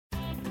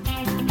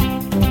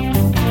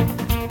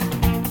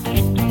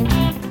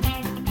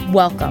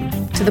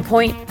Welcome to The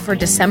Point for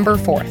December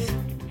 4th.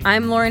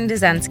 I'm Lauren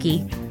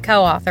Dezensky,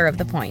 co-author of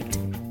The Point.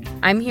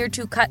 I'm here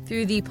to cut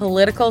through the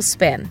political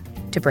spin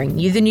to bring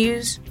you the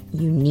news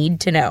you need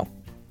to know.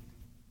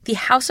 The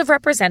House of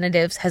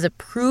Representatives has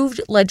approved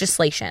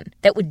legislation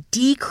that would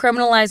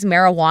decriminalize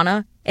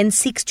marijuana and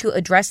seeks to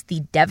address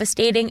the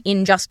devastating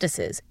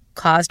injustices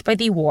caused by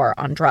the war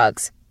on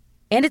drugs.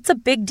 And it's a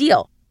big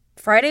deal.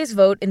 Friday's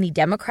vote in the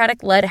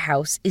Democratic-led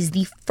House is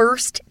the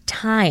first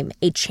time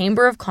a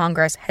chamber of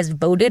Congress has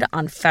voted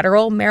on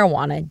federal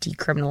marijuana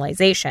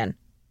decriminalization.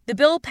 The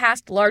bill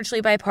passed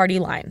largely by party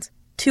lines.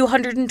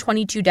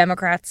 222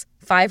 Democrats,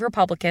 5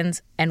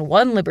 Republicans, and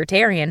 1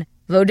 Libertarian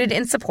voted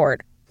in support,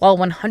 while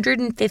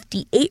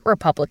 158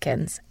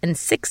 Republicans and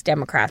 6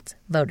 Democrats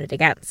voted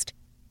against.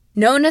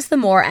 Known as the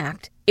MORE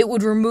Act, it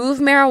would remove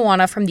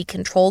marijuana from the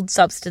Controlled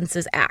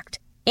Substances Act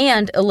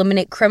and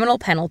eliminate criminal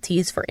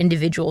penalties for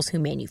individuals who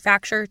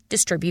manufacture,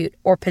 distribute,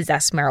 or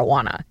possess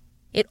marijuana.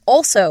 It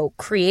also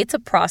creates a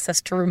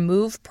process to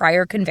remove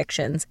prior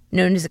convictions,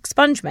 known as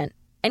expungement,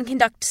 and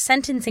conduct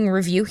sentencing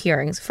review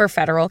hearings for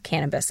federal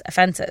cannabis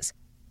offenses.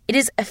 It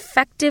is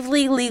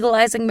effectively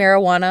legalizing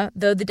marijuana,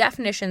 though the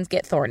definitions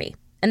get thorny,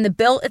 and the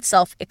bill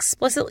itself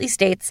explicitly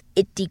states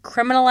it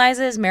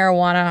decriminalizes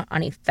marijuana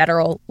on a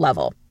federal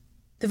level.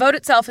 The vote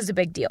itself is a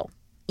big deal,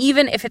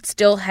 even if it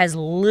still has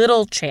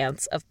little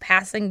chance of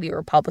passing the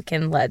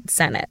Republican-led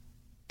Senate.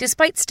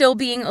 Despite still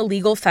being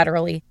illegal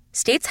federally,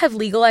 states have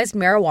legalized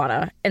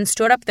marijuana and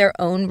stood up their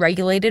own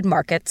regulated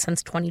market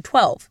since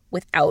 2012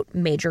 without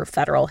major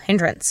federal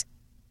hindrance.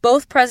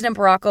 Both President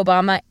Barack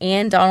Obama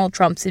and Donald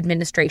Trump's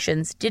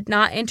administrations did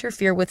not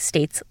interfere with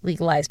states'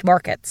 legalized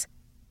markets.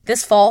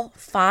 This fall,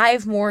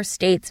 5 more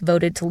states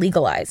voted to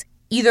legalize,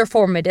 either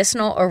for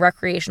medicinal or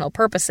recreational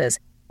purposes,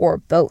 or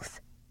both.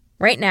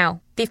 Right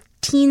now,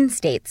 15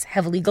 states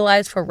have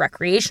legalized for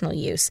recreational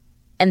use,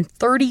 and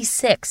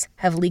 36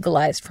 have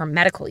legalized for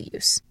medical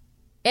use.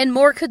 And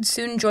more could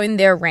soon join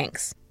their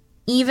ranks.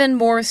 Even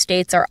more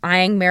states are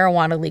eyeing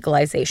marijuana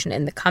legalization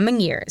in the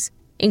coming years,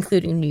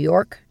 including New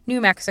York,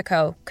 New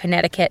Mexico,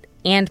 Connecticut,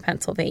 and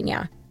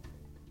Pennsylvania.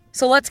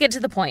 So let's get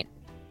to the point.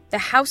 The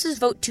House's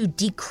vote to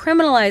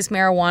decriminalize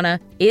marijuana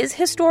is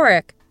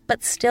historic,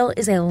 but still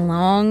is a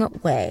long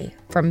way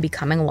from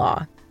becoming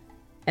law.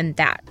 And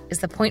that is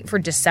The Point for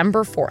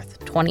December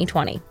 4th,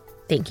 2020.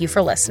 Thank you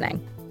for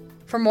listening.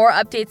 For more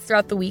updates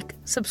throughout the week,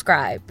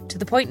 subscribe to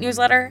The Point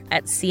newsletter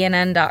at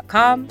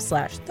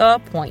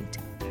cnn.com/thepoint.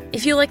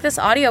 If you like this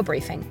audio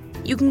briefing,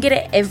 you can get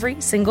it every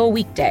single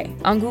weekday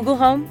on Google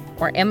Home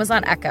or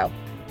Amazon Echo,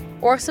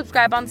 or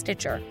subscribe on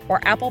Stitcher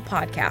or Apple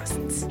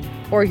Podcasts,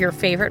 or your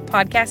favorite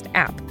podcast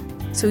app,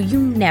 so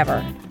you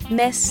never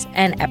miss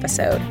an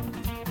episode.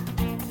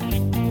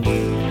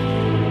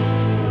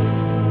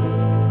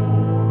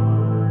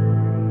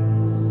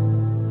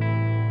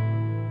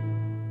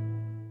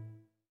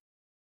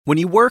 When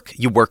you work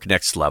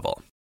next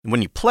level. And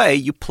when you play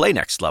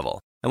next level.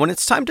 And when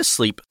it's time to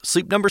sleep,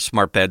 Sleep Number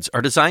smart beds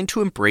are designed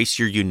to embrace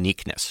your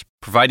uniqueness,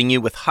 providing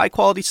you with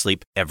high-quality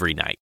sleep every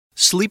night.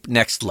 Sleep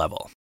next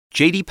level.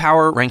 J.D.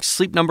 Power ranks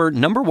Sleep Number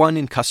 #1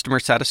 in customer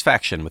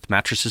satisfaction with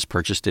mattresses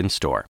purchased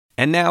in-store.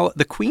 And now,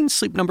 the Queen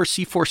Sleep Number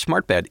C4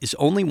 smart bed is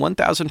only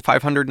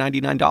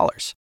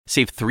 $1,599.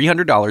 Save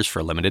 $300 for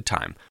a limited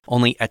time,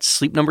 only at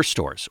Sleep Number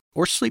stores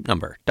or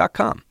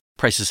sleepnumber.com.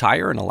 Prices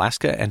higher in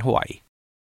Alaska and Hawaii.